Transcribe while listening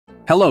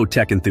Hello,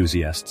 tech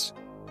enthusiasts.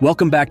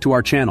 Welcome back to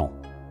our channel.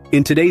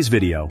 In today's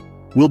video,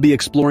 we'll be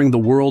exploring the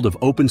world of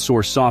open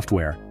source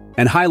software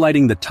and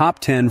highlighting the top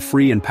 10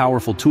 free and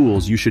powerful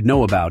tools you should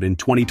know about in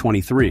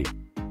 2023.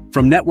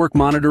 From network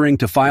monitoring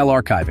to file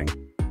archiving,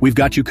 we've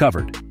got you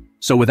covered.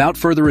 So without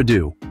further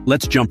ado,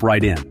 let's jump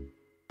right in.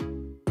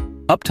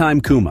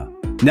 Uptime Kuma,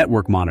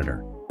 Network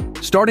Monitor.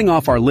 Starting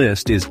off our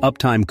list is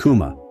Uptime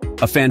Kuma,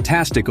 a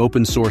fantastic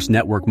open source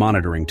network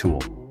monitoring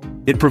tool.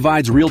 It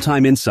provides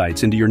real-time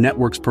insights into your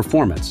network's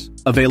performance,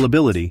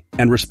 availability,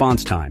 and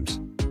response times.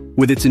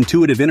 With its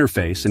intuitive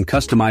interface and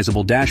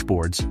customizable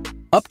dashboards,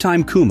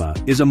 Uptime Kuma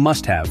is a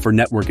must-have for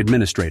network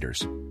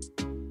administrators.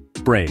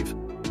 Brave,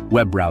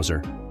 web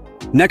browser.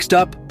 Next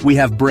up, we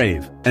have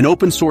Brave, an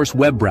open-source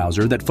web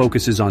browser that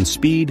focuses on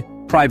speed,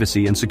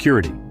 privacy, and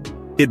security.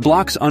 It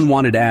blocks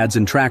unwanted ads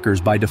and trackers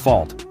by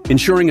default,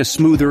 ensuring a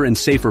smoother and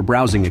safer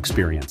browsing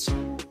experience.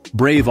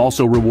 Brave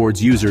also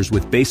rewards users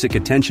with basic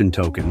attention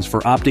tokens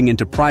for opting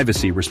into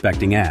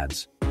privacy-respecting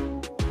ads.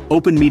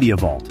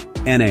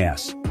 Openmediavault,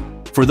 NAS.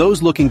 For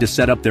those looking to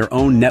set up their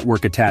own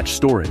network-attached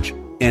storage,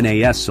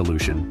 NAS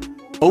solution,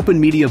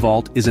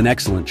 Openmediavault is an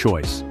excellent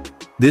choice.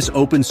 This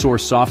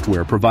open-source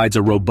software provides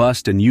a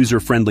robust and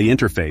user-friendly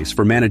interface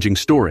for managing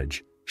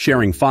storage,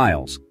 sharing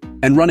files,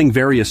 and running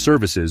various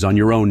services on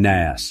your own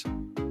NAS.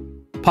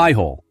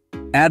 Pi-hole,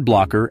 ad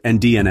blocker and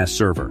DNS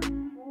server.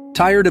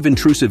 Tired of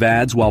intrusive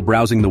ads while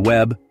browsing the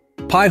web?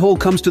 Pi-hole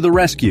comes to the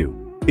rescue.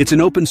 It's an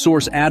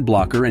open-source ad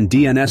blocker and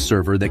DNS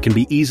server that can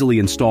be easily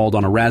installed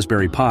on a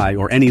Raspberry Pi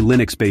or any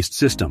Linux-based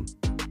system.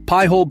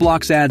 Pi-hole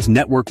blocks ads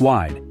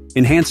network-wide,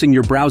 enhancing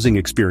your browsing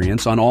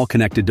experience on all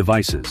connected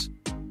devices.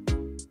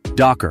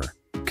 Docker,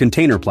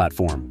 container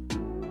platform.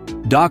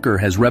 Docker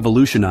has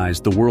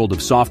revolutionized the world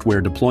of software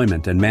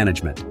deployment and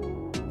management.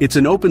 It's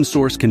an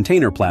open-source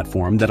container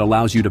platform that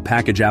allows you to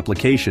package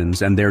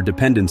applications and their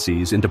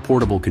dependencies into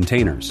portable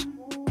containers.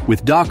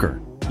 With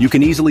Docker, you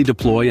can easily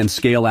deploy and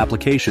scale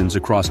applications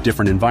across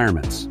different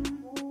environments.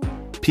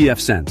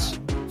 Pfsense,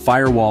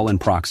 Firewall and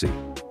Proxy.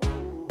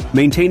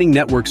 Maintaining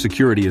network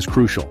security is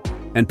crucial,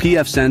 and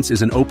Pfsense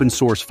is an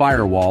open-source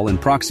firewall and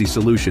proxy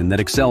solution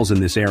that excels in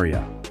this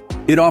area.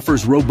 It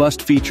offers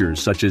robust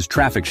features such as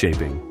traffic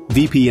shaping,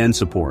 VPN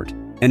support,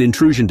 and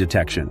intrusion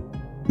detection,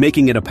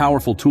 making it a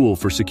powerful tool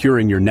for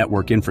securing your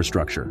network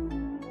infrastructure.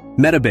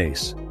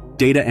 Metabase,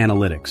 data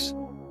analytics.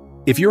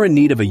 If you're in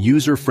need of a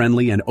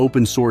user-friendly and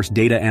open-source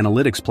data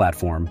analytics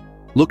platform,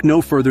 look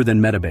no further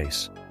than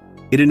Metabase.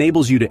 It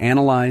enables you to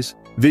analyze,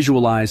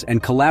 visualize,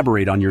 and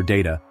collaborate on your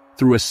data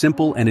through a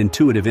simple and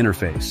intuitive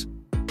interface.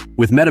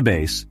 With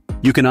Metabase,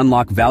 you can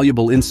unlock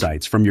valuable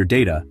insights from your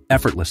data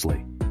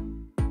effortlessly.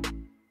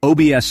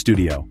 OBS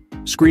Studio,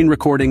 screen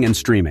recording and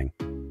streaming.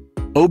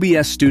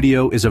 OBS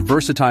Studio is a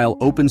versatile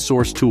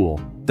open-source tool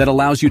that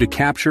allows you to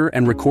capture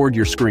and record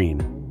your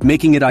screen,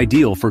 making it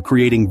ideal for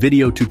creating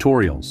video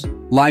tutorials,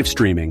 live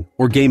streaming,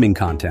 or gaming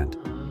content.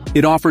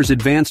 It offers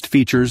advanced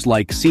features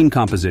like scene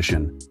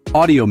composition,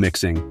 audio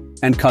mixing,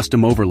 and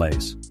custom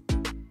overlays.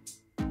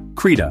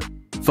 Krita,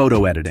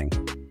 photo editing.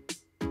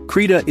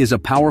 Krita is a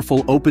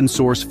powerful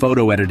open-source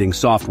photo editing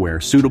software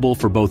suitable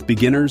for both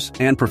beginners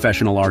and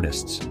professional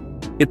artists.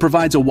 It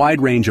provides a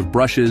wide range of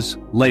brushes,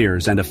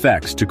 layers, and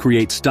effects to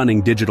create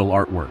stunning digital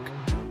artwork.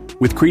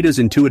 With Krita's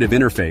intuitive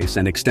interface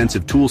and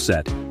extensive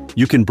toolset,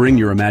 you can bring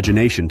your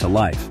imagination to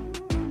life.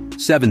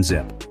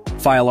 7-Zip,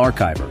 File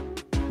Archiver.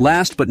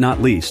 Last but not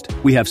least,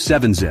 we have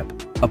 7-Zip,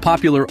 a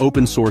popular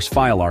open-source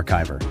file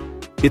archiver.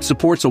 It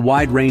supports a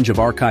wide range of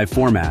archive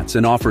formats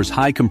and offers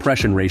high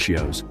compression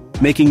ratios,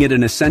 making it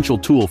an essential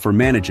tool for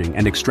managing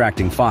and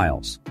extracting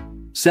files.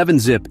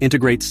 7-Zip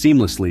integrates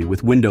seamlessly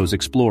with Windows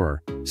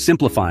Explorer,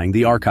 simplifying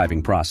the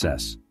archiving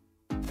process.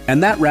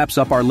 And that wraps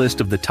up our list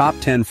of the top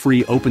 10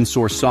 free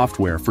open-source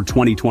software for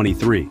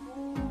 2023.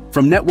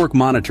 From network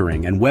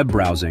monitoring and web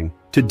browsing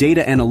to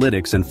data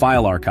analytics and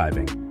file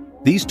archiving,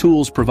 these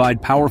tools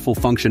provide powerful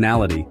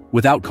functionality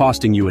without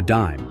costing you a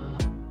dime.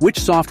 Which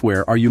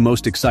software are you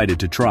most excited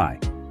to try?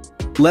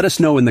 Let us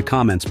know in the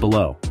comments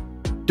below.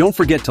 Don't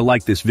forget to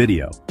like this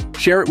video,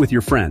 share it with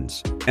your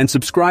friends, and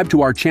subscribe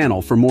to our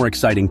channel for more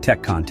exciting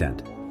tech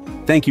content.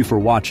 Thank you for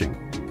watching,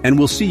 and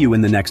we'll see you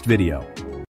in the next video.